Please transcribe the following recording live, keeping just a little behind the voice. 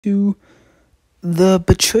to the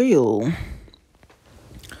betrayal.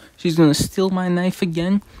 She's gonna steal my knife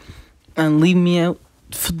again and leave me out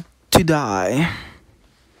to die.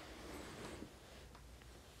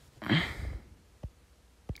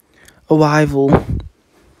 Arrival.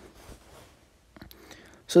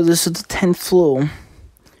 So this is the 10th floor.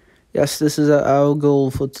 Yes, this is our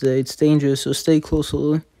goal for today. It's dangerous, so stay close,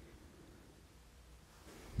 Lily.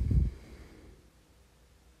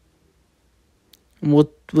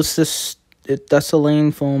 What's this? That's a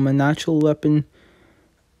lane foam, a natural weapon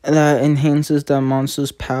that enhances that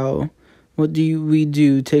monster's power. What do we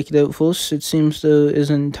do? Take it out first? It seems there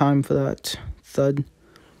isn't time for that. Thud.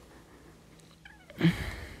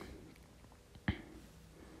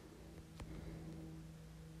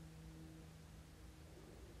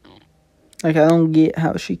 Like, I don't get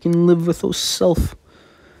how she can live with herself.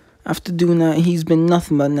 After doing that, he's been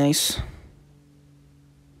nothing but nice.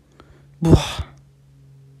 Blah.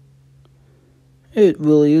 It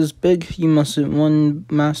really is big. You mustn't won,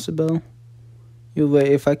 Master Bell. You're right.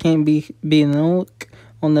 If I can't be an elk,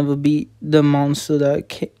 I'll never beat the monster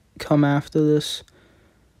that come after this.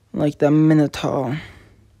 Like that Minotaur.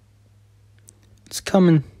 It's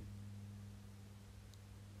coming.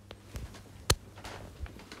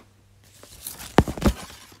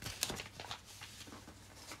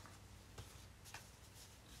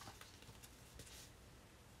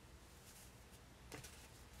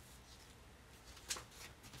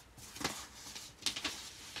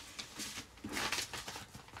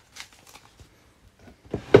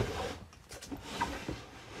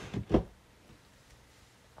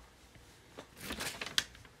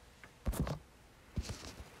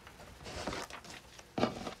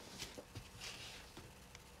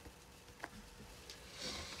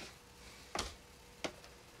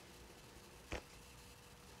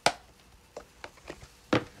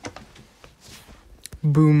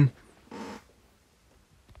 Boom.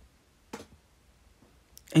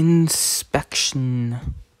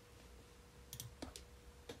 Inspection.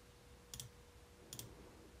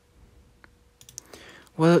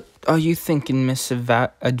 What are you thinking, Miss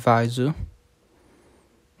Advisor?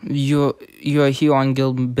 You're here on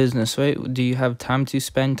guild business, right? Do you have time to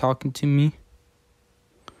spend talking to me?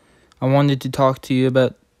 I wanted to talk to you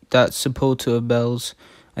about that supporter of Belle's.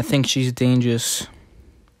 I think she's dangerous.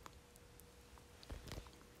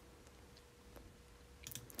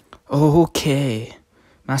 Okay.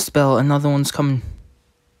 Master Bell, another one's coming.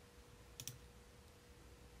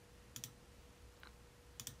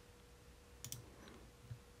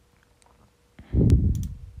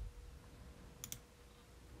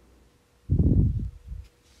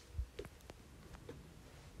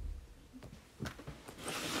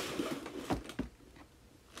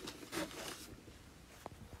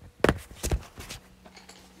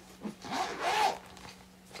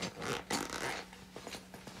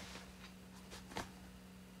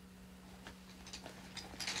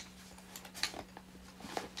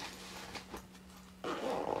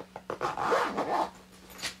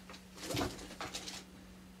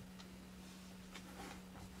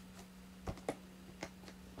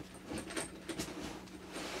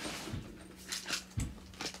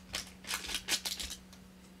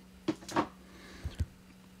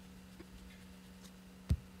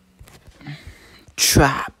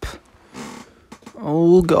 Trap.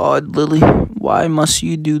 Oh God, Lily, why must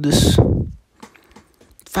you do this?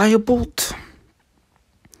 Firebolt.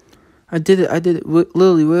 I did it.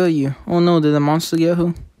 Lily, where are you? Oh no, did the monster get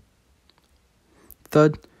her?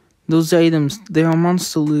 Thud. Those items, they are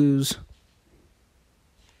monster loos.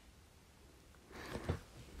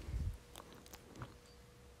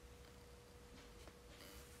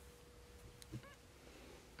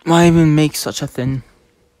 Why even make such a thing?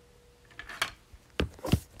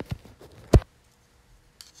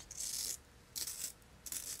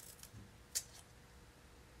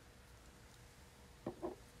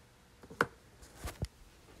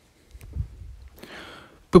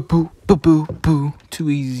 Boo, boo, boo, boo. Too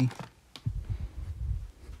easy.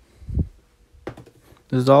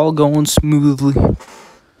 This is all going smoothly.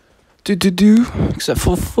 Do. Except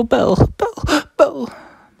for Bell. Bell.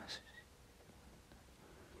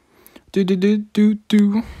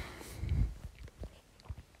 Do.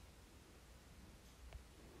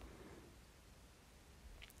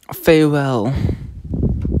 Farewell.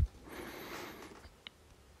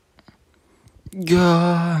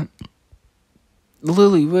 God.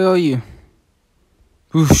 Lily, where are you?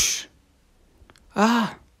 Whoosh.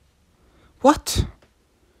 Ah. What?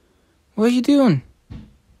 What are you doing?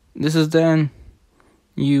 This is Dan.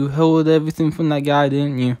 You held everything from that guy,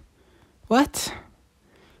 didn't you? What?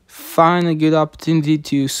 Find a good opportunity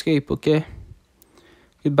to escape, okay?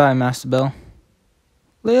 Goodbye, Master Bell.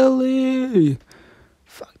 Lily!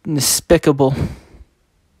 Fucking despicable.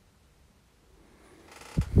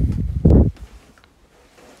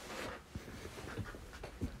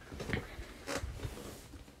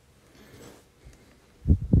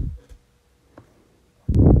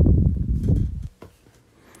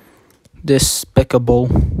 Despicable.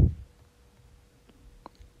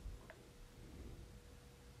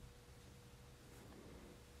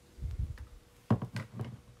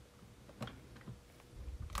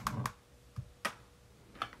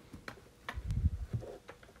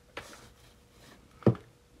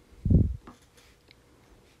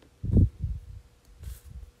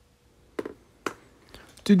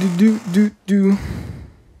 Do.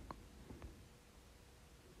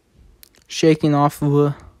 Shaking off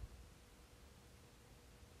the.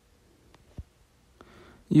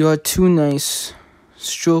 You are too nice.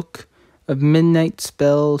 Stroke of midnight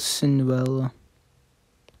spell, Cinderella.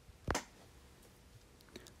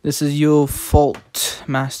 This is your fault,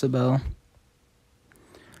 Master Bell.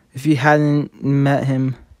 If you hadn't met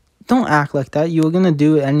him, don't act like that. You were gonna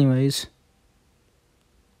do it anyways.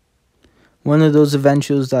 One of those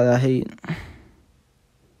adventures that I hate.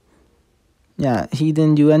 Yeah, he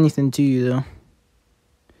didn't do anything to you though.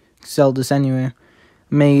 Sell this anyway.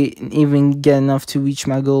 May even get enough to reach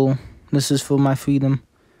my goal. This is for my freedom.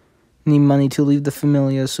 Need money to leave the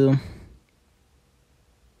familiar, so.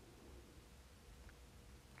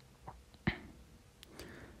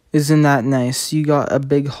 Isn't that nice? You got a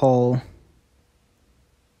big haul.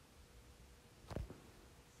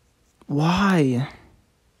 Why?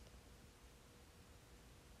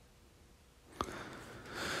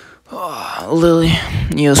 Oh, Lily,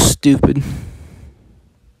 you're stupid.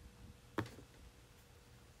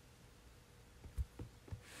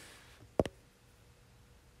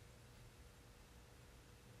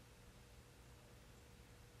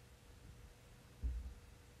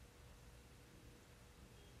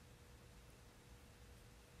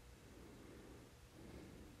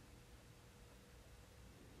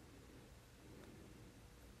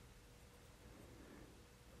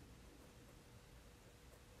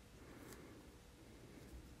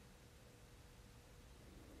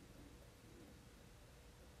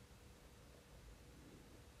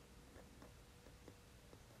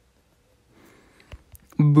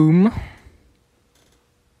 Boom.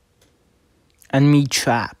 And me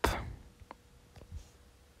trap.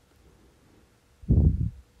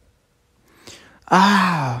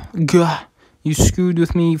 Ah, gah. You screwed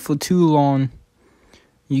with me for too long.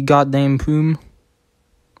 You goddamn poom.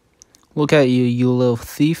 Look at you, you little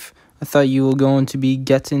thief. I thought you were going to be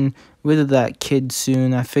getting rid of that kid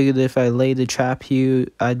soon. I figured if I laid a trap here,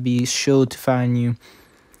 I'd be sure to find you.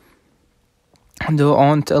 There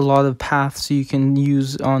aren't a lot of paths you can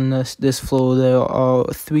use on this floor. There are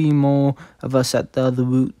 3 more of us at the other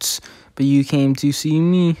routes. But you came to see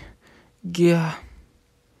me. Yeah.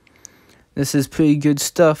 This is pretty good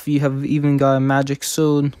stuff. You have even got a magic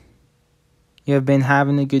sword. You have been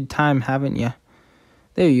having a good time, haven't you?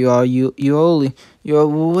 There you are, you're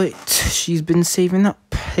wait. She's been saving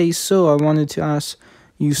up. Hey, so I wanted to ask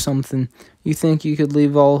you something. You think you could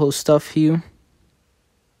leave all her stuff here?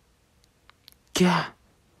 Yeah.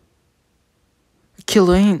 A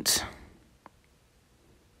killer ain't.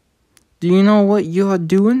 Do you know what you're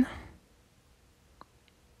doing?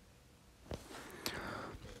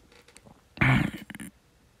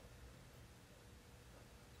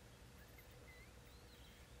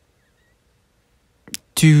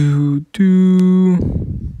 Do. Do.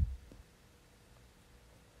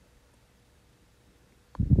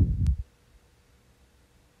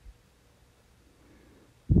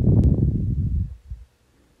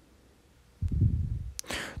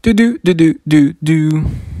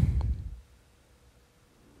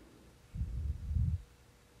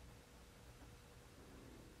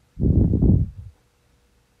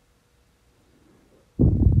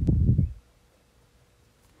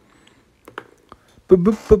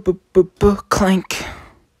 Clank.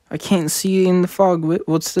 I can't see in the fog.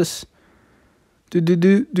 What's this?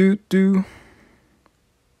 Do.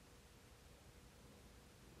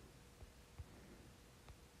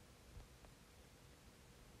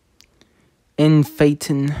 In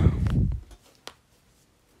Phaeton.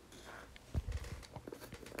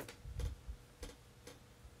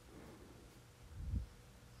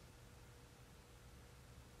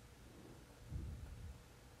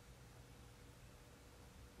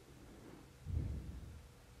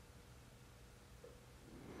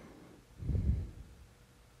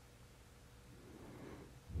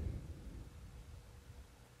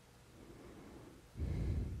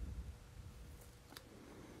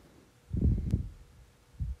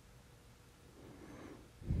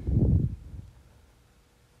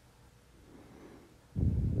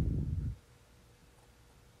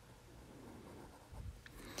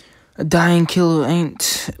 A dying killer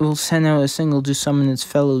ain't will send out a signal to summon its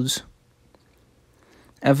fellows.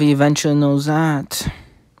 Every adventurer knows that.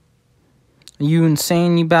 Are you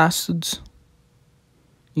insane, you bastards?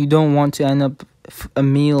 You don't want to end up a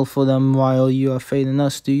meal for them while you are fading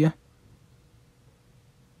us, do you?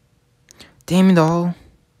 Damn it all.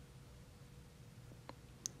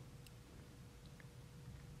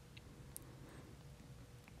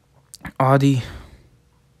 Arde.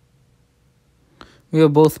 We are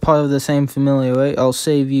both part of the same family, right? I'll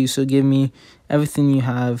save you, so give me everything you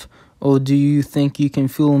have. Or do you think you can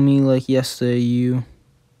fool me like yesterday, you?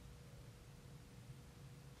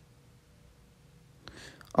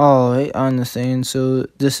 Alright, I understand. So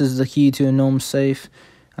this is the key to a gnome safe.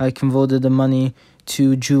 I converted the money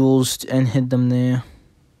to jewels and hid them there.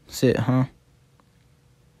 That's it, huh?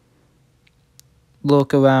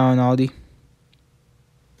 Look around, Arde.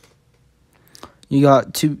 You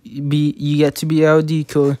get to be our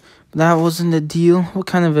decoy. But that wasn't the deal. What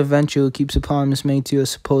kind of adventure keeps a promise made to a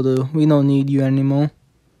supporter? We don't need you anymore.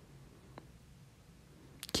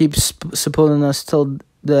 Keep supporting us till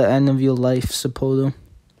the end of your life, supporter.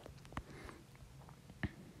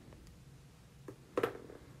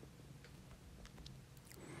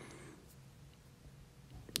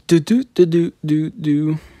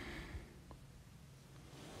 Do.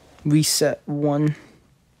 Reset 1.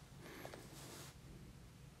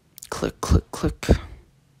 Click.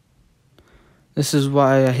 This is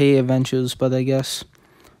why I hate adventures, but I guess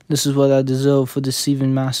this is what I deserve for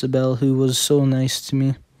deceiving Master Bell, who was so nice to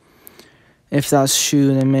me. If that's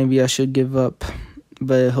true, then maybe I should give up,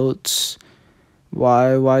 but it hurts.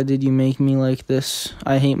 Why did you make me like this?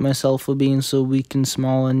 I hate myself for being so weak and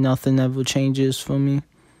small, and nothing ever changes for me.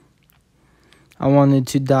 I wanted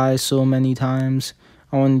to die so many times.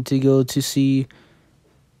 I wanted to go to see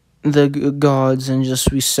the gods and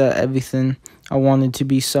just reset everything. I wanted to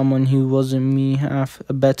be someone who wasn't me,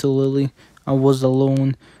 a better Lily. I was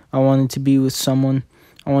alone. I wanted to be with someone.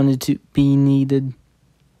 I wanted to be needed.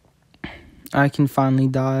 I can finally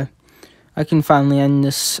die. I can finally end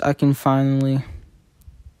this. I can finally...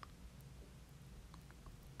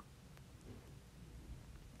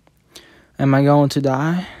 Am I going to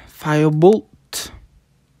die? Firebolt.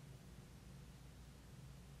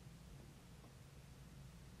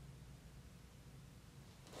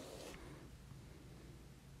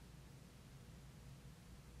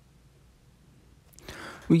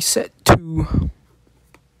 Reset 2.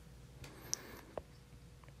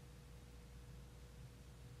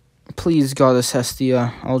 Please, Goddess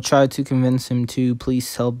Hestia, I'll try to convince him to.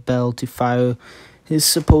 Please tell Bell to fire his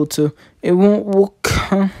supporter. It won't work.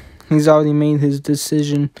 He's already made his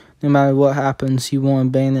decision. No matter what happens, he won't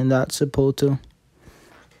abandon that supporter.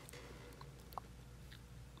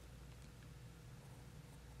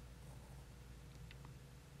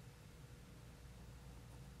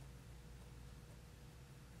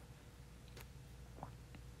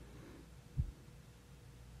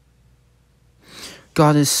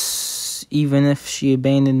 Goddess, even if she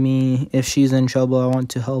abandoned me, if she's in trouble, I want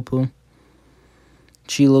to help her.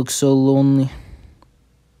 She looks so lonely.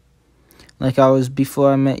 Like I was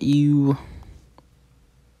before I met you.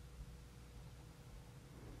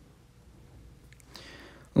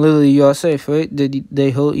 Lily, you're safe, right? Did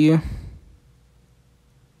they hurt you?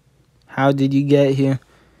 How did you get here?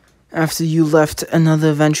 After you left,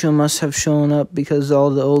 another adventure must have shown up because all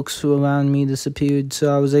the oaks around me disappeared,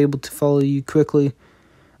 so I was able to follow you quickly.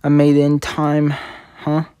 I made it in time,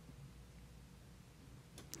 huh?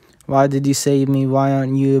 Why did you save me? Why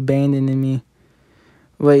aren't you abandoning me?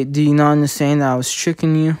 Wait, do you not understand that I was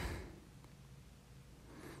tricking you?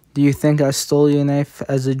 Do you think I stole your knife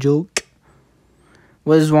as a joke?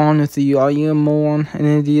 What is wrong with you? Are you a moron, an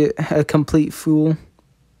idiot, a complete fool?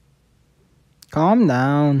 Calm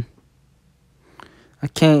down. I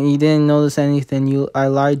can't. You didn't notice anything. I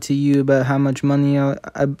lied to you about how much money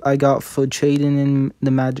I got for trading in the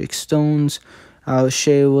magic stones. Our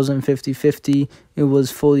share wasn't 50-50. It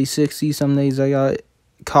was 40-60. Some days I got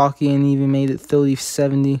cocky and even made it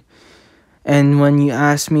 30-70. And when you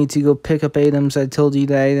asked me to go pick up items, I told you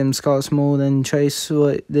the items cost more than twice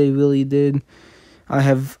what they really did. I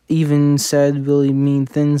have even said really mean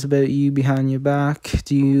things about you behind your back.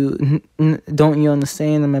 Don't you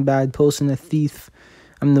understand? I'm a bad person, a thief.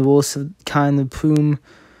 I'm the worst kind of poom.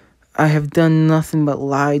 I have done nothing but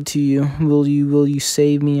lied to you. Will you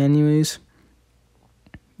save me anyways?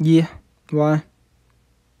 Yeah. Why?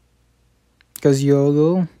 Because you're a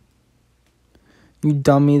girl? You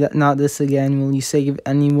dummy, not this again. Will you save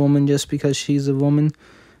any woman just because she's a woman?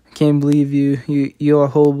 I can't believe you. You're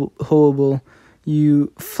horrible.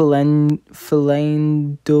 You philander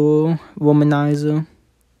womanizer.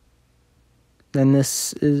 then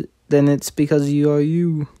it's because you are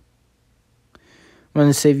you. I'm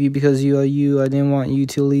gonna save you because you are you. I didn't want you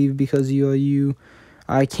to leave because you are you.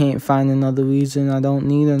 I can't find another reason. I don't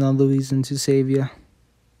need another reason to save you.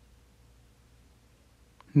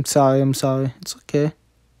 I'm sorry. It's okay.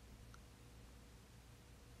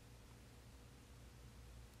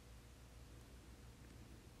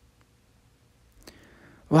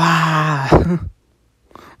 Wow.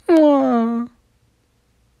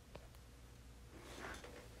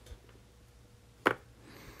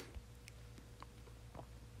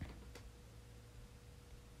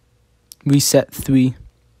 Reset 3.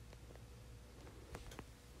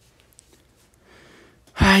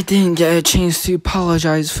 I didn't get a chance to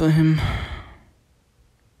apologize for him.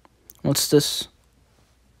 What's this?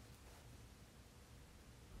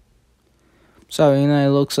 Sorry, it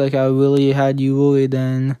looks like I really had you worried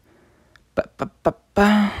then.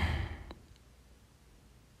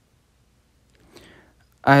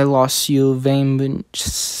 I lost your vein, but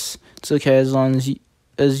it's okay as long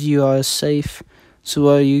as you are safe. So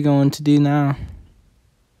what are you going to do now?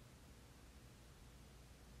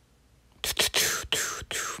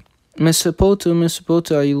 Mr.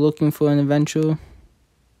 Poto, are you looking for an adventure?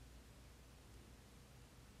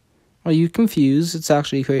 Are you confused? It's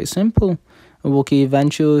actually quite simple. A Wookiee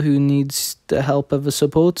adventurer who needs the help of a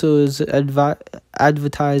supporter is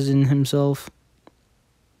advertising himself.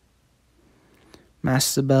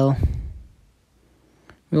 Master Bell.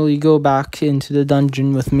 Will you go back into the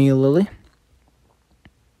dungeon with me, Lily?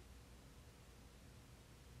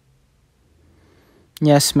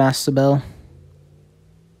 Yes, Master Bell.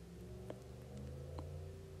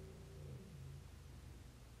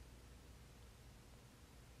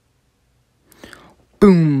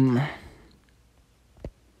 Boom.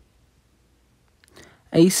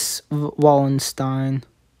 Ace Wallenstein.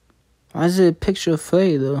 Why is it a picture of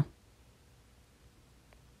Frey, though?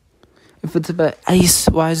 If it's about Ace,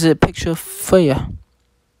 why is it a picture of Freya?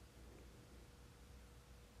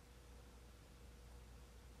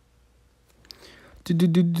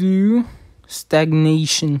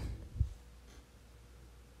 Stagnation.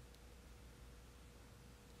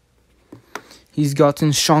 He's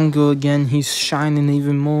gotten stronger again. He's shining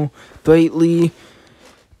even more brilliantly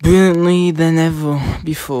than ever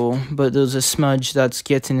before. But there's a smudge that's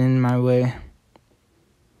getting in my way.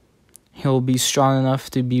 He'll be strong enough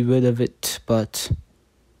to be rid of it, but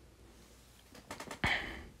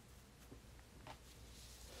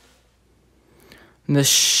the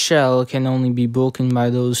shell can only be broken by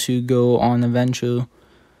those who go on adventure.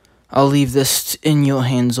 I'll leave this in your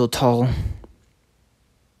hands, Otal.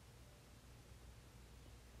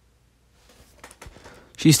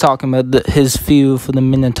 She's talking about his fear for the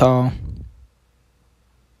Minotaur.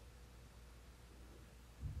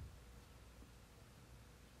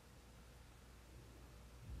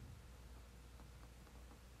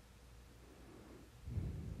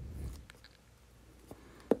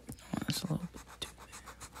 That's a little bit too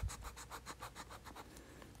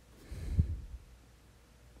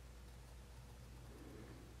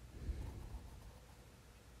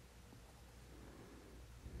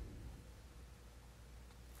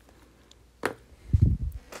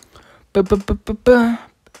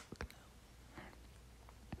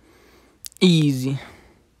easy.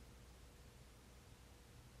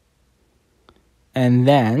 And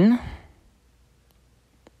then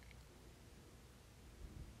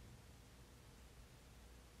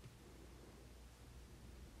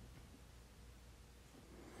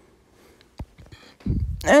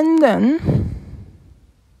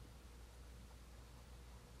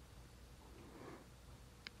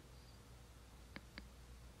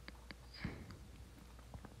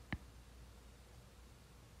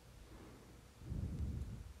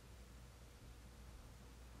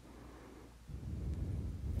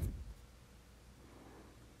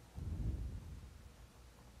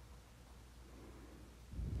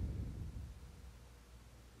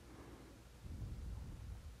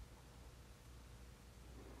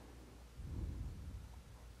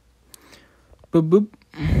boop boop.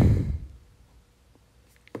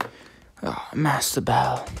 Oh, Master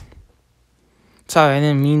Bell. Sorry, I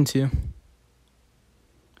didn't mean to.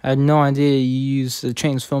 I had no idea you used the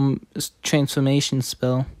transformation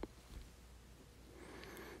spell.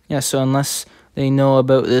 Yeah, so unless they know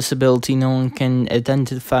about this ability, no one can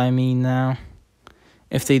identify me now.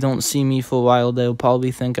 If they don't see me for a while, they'll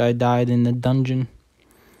probably think I died in the dungeon.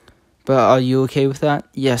 But are you okay with that?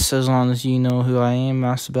 Yes, as long as you know who I am,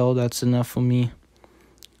 Master Bell, that's enough for me.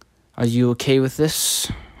 Are you okay with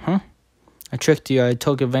this? Huh? I tricked you. I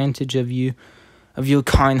took advantage of you, of your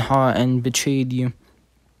kind heart, and betrayed you.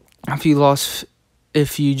 After you lost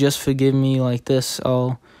if you just forgive me like this,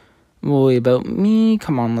 I'll worry about me.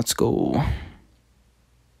 Come on, let's go.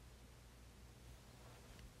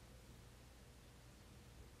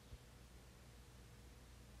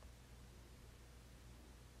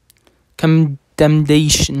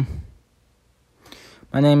 Condemnation.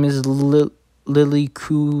 My name is Liliruda.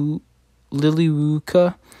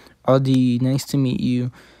 Arde, nice to meet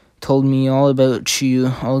you. Told me all about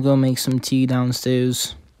you. I'll go make some tea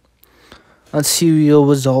downstairs. Let's see your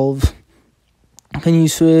resolve. Can you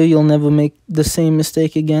swear you'll never make the same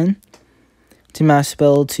mistake again? To my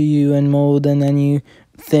spell to you and more than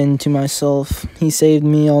anything to myself. He saved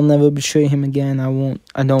me. I'll never betray him again.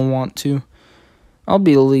 I don't want to. I'll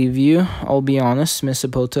believe you. I'll be honest,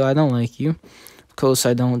 Mr. Potter. I don't like you. Of course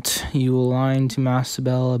I don't. You were lying to Master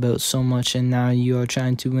Bell about so much, and now you are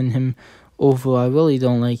trying to win him over. I really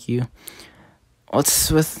don't like you.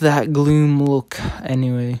 What's with that gloom look,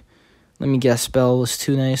 anyway? Let me guess, Bell was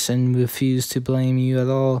too nice and refused to blame you at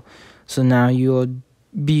all. So now you are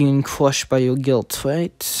being crushed by your guilt,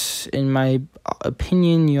 right? In my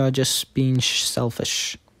opinion, you are just being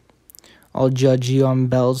selfish. I'll judge you on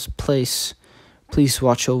Bell's place. Please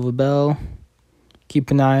watch over Bell.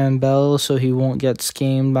 Keep an eye on Bell so he won't get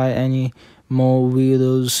scammed by any more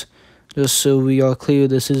weirdos. Just so we are clear,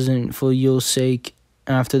 this isn't for your sake.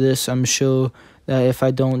 After this, I'm sure that if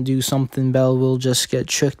I don't do something, Bell will just get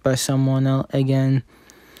tricked by someone else again.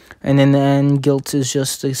 And in the end, guilt is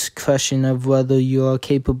just a question of whether you are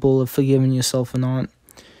capable of forgiving yourself or not.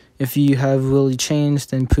 If you have really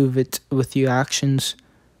changed, then prove it with your actions.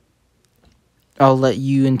 I'll let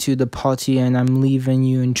you into the party, and I'm leaving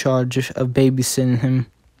you in charge of babysitting him.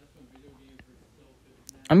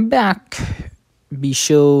 I'm back. Be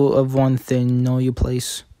sure of one thing, know your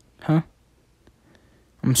place. Huh?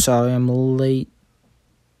 I'm sorry, I'm late.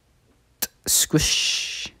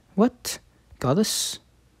 Squish. What? Goddess?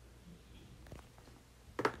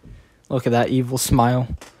 Look at that evil smile.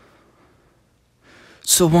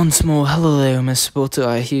 So once more, hello there, Miss Potter.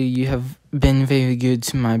 I hear you have been very good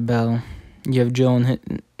to my Bell. You have drawn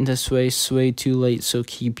this race way too late, so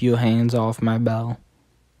keep your hands off my Bell.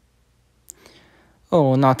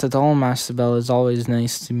 Oh, not at all, Master Bell is always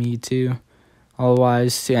nice to me too. All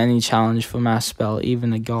wise to any challenge for Master Bell,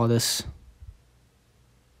 even a goddess.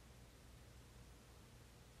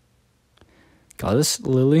 Goddess?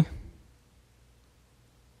 Lily?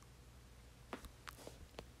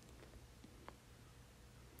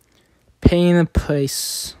 Paying a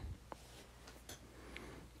price.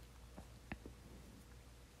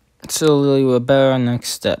 So, Lily, we're better on next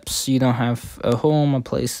steps. You don't have a home, a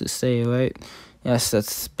place to stay, right? Yes,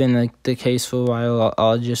 that's been the case for a while.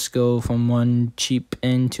 I'll just go from one cheap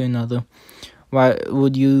inn to another. Why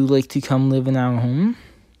would you like to come live in our home?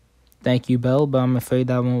 Thank you, Belle, but I'm afraid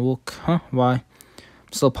that won't work. Huh? Why?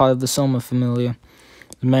 I'm still part of the Soma Familia.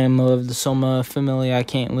 The member of the Soma Familia, I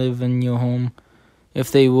can't live in your home. If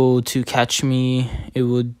they were to catch me, it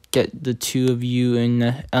would get the two of you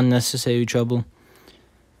in unnecessary trouble.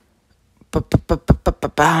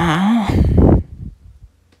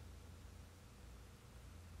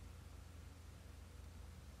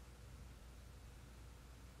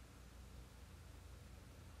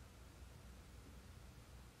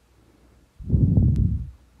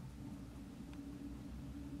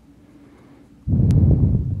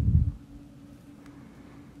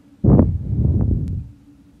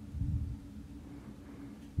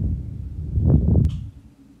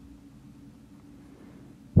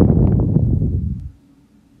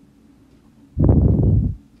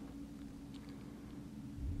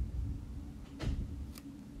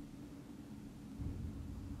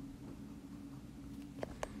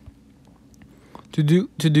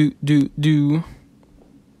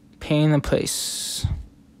 Paying a place.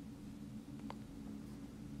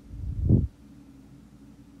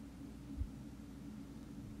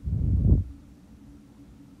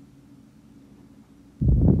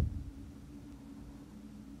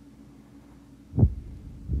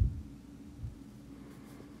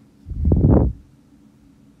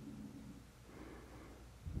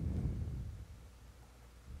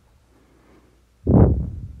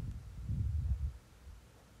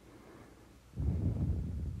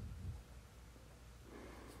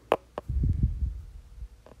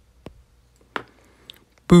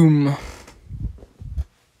 Boom.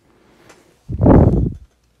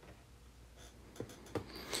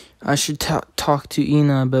 I should talk to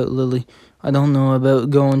Ina about Lily. I don't know about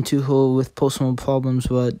going to her with personal problems,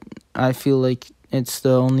 but I feel like it's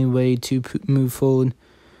the only way to move forward.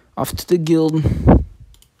 Off to the guild.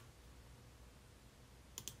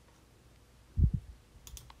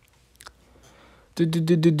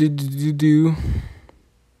 Do.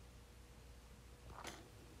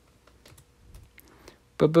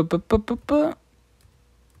 Bu-bu-bu-bu-bu-bu.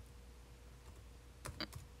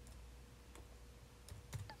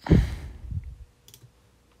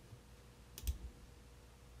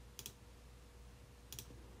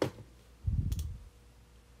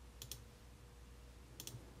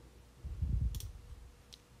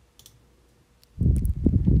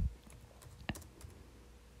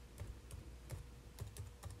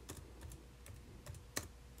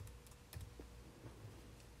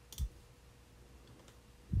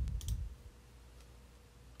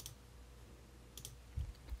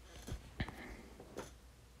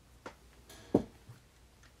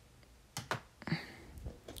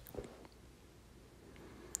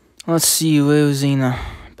 Let's see, where was Zena?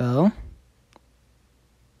 Belle?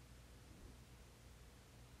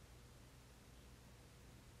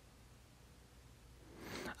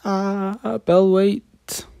 Belle,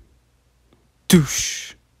 wait.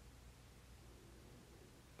 Douche.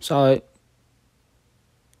 Sorry.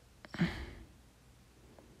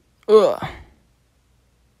 Ugh.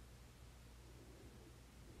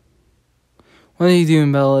 What are you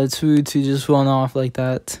doing, Bella? It's rude to just run off like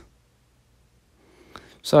that.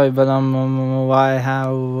 Sorry, but why,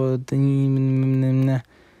 how,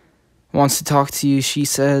 wants to talk to you, she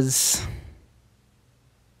says.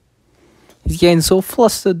 He's getting so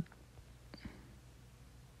flustered.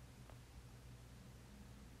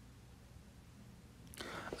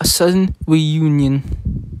 A sudden reunion.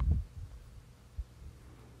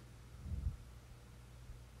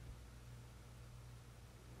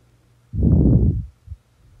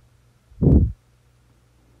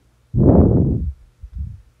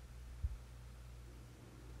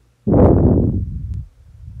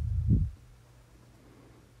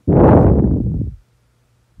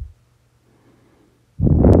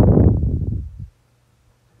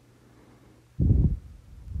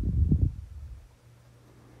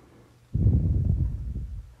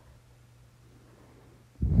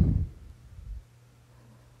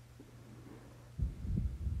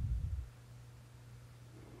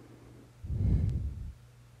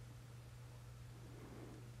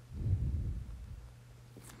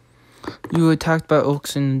 You were attacked by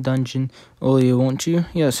orcs in the dungeon earlier, weren't you?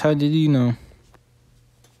 Yes, how did you know?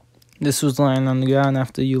 This was lying on the ground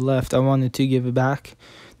after you left. I wanted to give it back.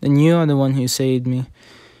 Then you are the one who saved me.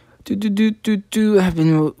 I've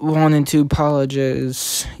been wanting to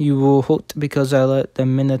apologize. You were hooked because I let the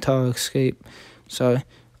Minotaur escape. Sorry.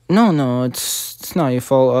 No, it's not your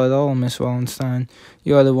fault at all, Miss Wallenstein.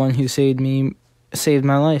 You are the one who saved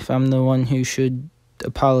my life. I'm the one who should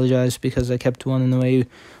apologize because I kept running away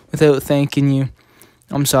without thanking you.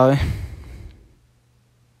 I'm sorry.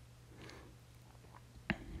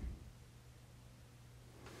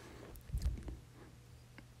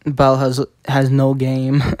 Belle has no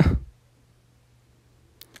game.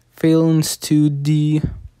 Feelings to the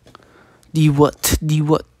what?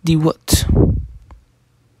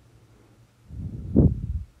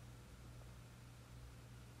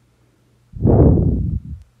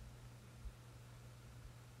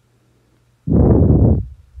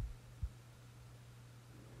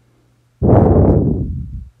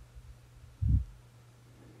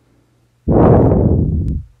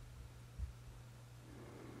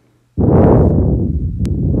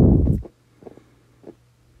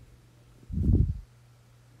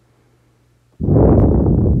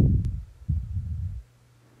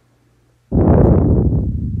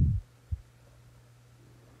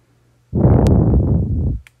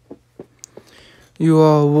 You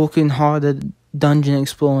are working hard at dungeon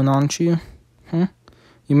exploring, aren't you? Huh?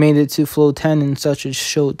 You made it to floor 10 in such a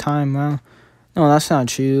short time, wow. No, that's not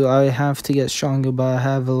true. I have to get stronger, but I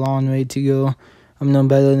have a long way to go. I'm no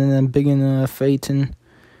better than a beginner at Phaeton,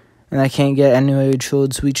 and I can't get anywhere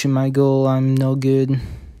towards reaching my goal. I'm no good.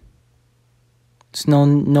 There's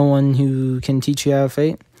no one who can teach you how to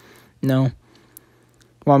fight? No.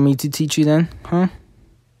 Want me to teach you then? Huh?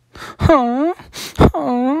 Huh?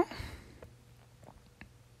 Huh?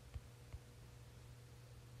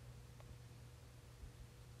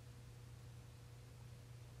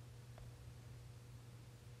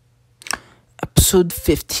 Episode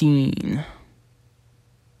 15.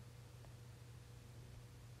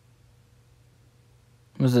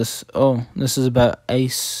 What's this? Oh, this is about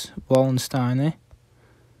Ace Wallenstein, eh?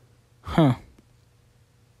 Huh.